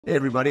Hey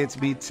everybody, it's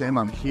me, Tim.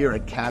 I'm here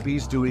at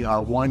Cappy's doing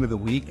our wine of the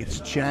week. It's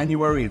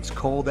January, it's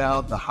cold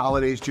out, the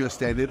holidays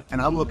just ended,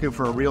 and I'm looking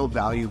for a real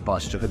value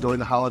buster. During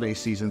the holiday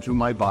season, through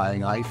my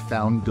buying, I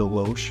found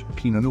DeLoach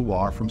Pinot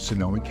Noir from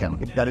Sonoma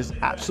County. That is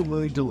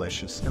absolutely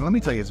delicious. And let me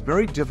tell you, it's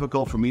very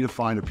difficult for me to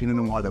find a Pinot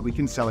Noir that we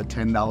can sell at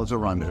 $10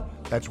 or under.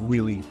 That's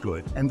really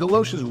good. And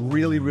DeLoach has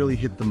really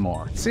hit the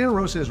mark. Santa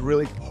Rosa is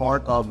really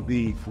part of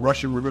the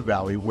Russian River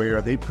Valley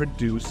where they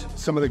produce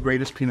some of the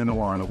greatest Pinot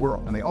Noir in the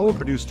world. And they only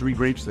produce 3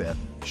 grapes there: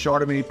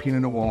 Chardonnay,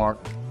 Pinot Noir,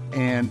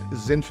 and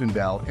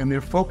Zinfandel, and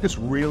their focus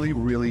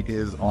really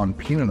is on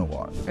Pinot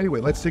Noir. Anyway,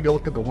 let's take a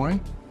look at the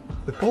wine.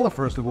 The color,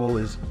 first of all,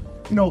 is,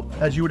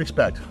 as you would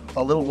expect,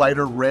 a little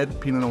lighter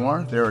red Pinot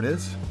Noir. There it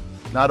is.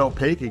 Not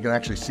opaque, you can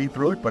actually see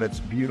through it, but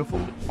it's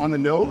beautiful. On the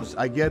nose,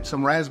 I get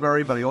some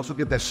raspberry, but I also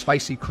get that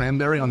spicy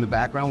cranberry on the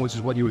background, which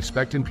is what you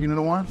expect in Pinot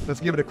Noir. Let's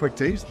give it a quick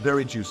taste.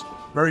 Very juicy,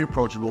 very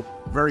approachable,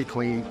 very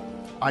clean.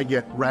 I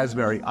get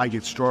raspberry, I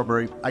get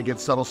strawberry, I get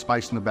subtle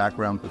spice in the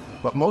background,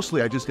 but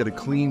mostly I just get a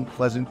clean,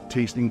 pleasant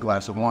tasting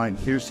glass of wine.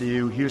 Here's to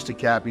you, here's to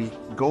Cappy.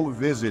 Go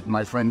visit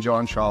my friend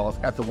John Charles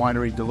at the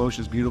winery. DeLoach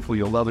is beautiful,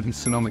 you'll love it in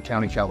Sonoma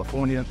County,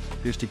 California.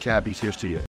 Here's to Cappy's, here's to you.